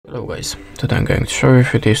Hello guys, today I'm going to show you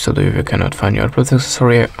if it is to do if you cannot find your Bluetooth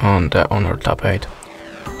accessory on the Honor Tab 8.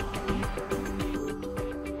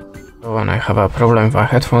 So when I have a problem with my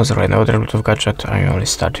headphones or any other Bluetooth gadget, I'm only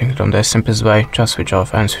starting from the simplest way, just switch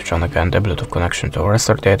off and switch on again the Bluetooth connection to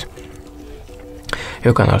restart it.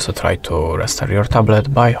 You can also try to restart your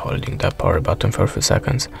tablet by holding the power button for a few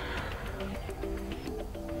seconds.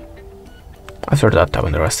 After that, tap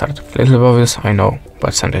on the restart. Little obvious, I know,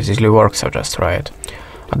 but sometimes it easily works, so just try it.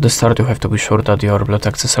 At the start you have to be sure that your Bluetooth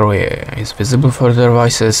accessory is visible for the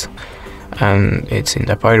devices and it's in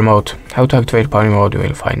the power mode. How to activate power mode you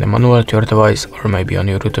will find a manual to your device or maybe on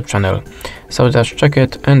your YouTube channel. So just check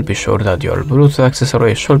it and be sure that your Bluetooth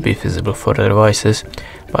accessory should be visible for the devices,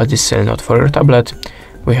 but it's still not for your tablet.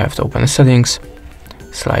 We have to open the settings,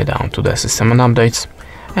 slide down to the system and updates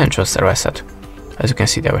and choose the reset. As you can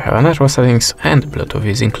see there we have a network settings and Bluetooth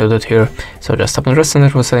is included here, so just tap on reset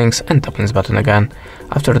network settings and tap on this button again.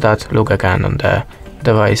 After that look again on the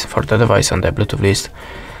device for the device on the Bluetooth list.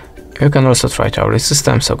 You can also try to update the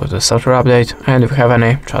system, so go to software update and if you have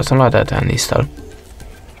any, just download that and install.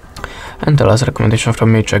 And the last recommendation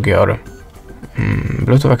from me, check your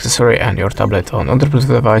Bluetooth accessory and your tablet on other Bluetooth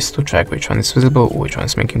device to check which one is visible, which one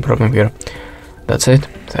is making problem here. That's it,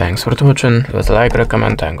 thanks for watching, leave a like,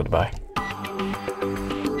 recommend and goodbye.